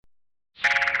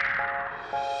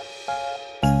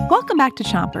Welcome back to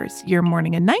Chompers, your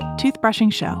morning and night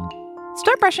toothbrushing show.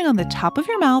 Start brushing on the top of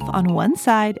your mouth on one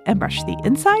side and brush the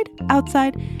inside,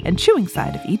 outside, and chewing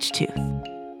side of each tooth.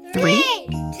 3,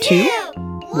 2,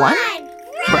 1,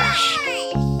 brush.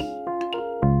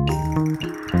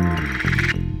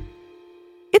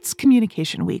 It's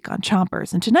Communication Week on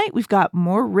Chompers, and tonight we've got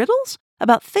more riddles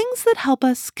about things that help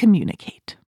us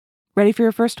communicate. Ready for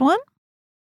your first one?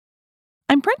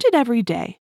 I'm printed every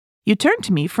day. You turn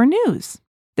to me for news.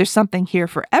 There's something here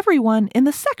for everyone in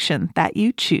the section that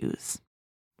you choose.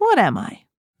 What am I?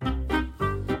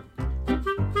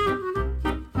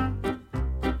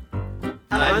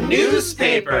 A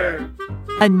newspaper.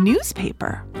 A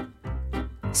newspaper.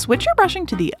 Switch your brushing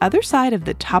to the other side of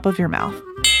the top of your mouth.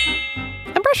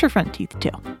 And brush your front teeth too.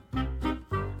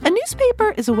 A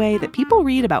newspaper is a way that people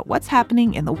read about what's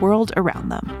happening in the world around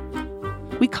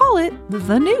them. We call it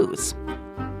the news.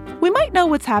 We might know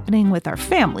what's happening with our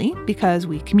family because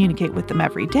we communicate with them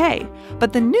every day,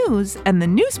 but the news and the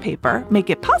newspaper make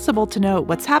it possible to know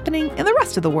what's happening in the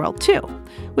rest of the world too,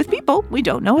 with people we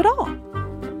don't know at all.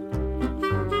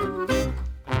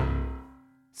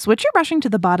 Switch your brushing to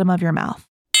the bottom of your mouth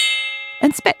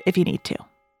and spit if you need to.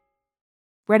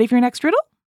 Ready for your next riddle?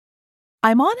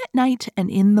 I'm on at night and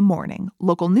in the morning,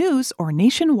 local news or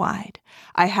nationwide.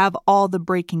 I have all the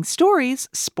breaking stories,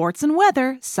 sports and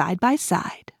weather side by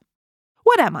side.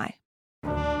 What am I?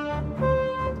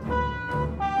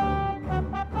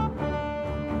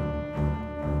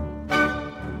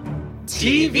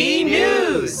 TV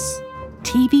News.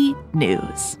 TV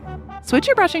News. Switch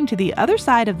your brushing to the other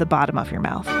side of the bottom of your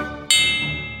mouth.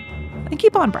 And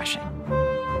keep on brushing.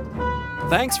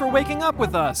 Thanks for waking up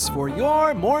with us for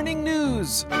your morning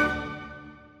news.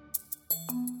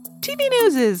 TV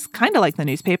news is kind of like the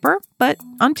newspaper, but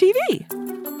on TV.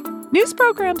 News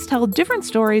programs tell different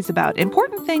stories about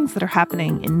important things that are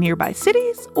happening in nearby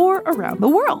cities or around the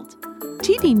world.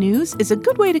 TV news is a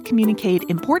good way to communicate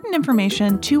important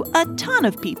information to a ton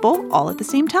of people all at the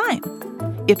same time.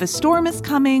 If a storm is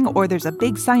coming or there's a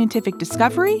big scientific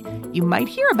discovery, you might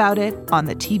hear about it on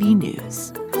the TV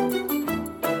news.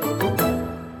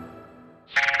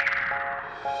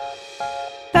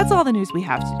 That's all the news we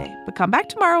have today, but come back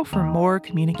tomorrow for more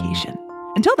communication.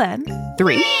 Until then,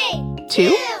 3,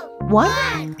 2,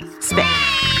 1, spit.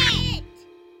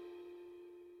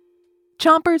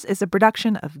 Chompers is a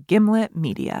production of Gimlet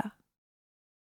Media.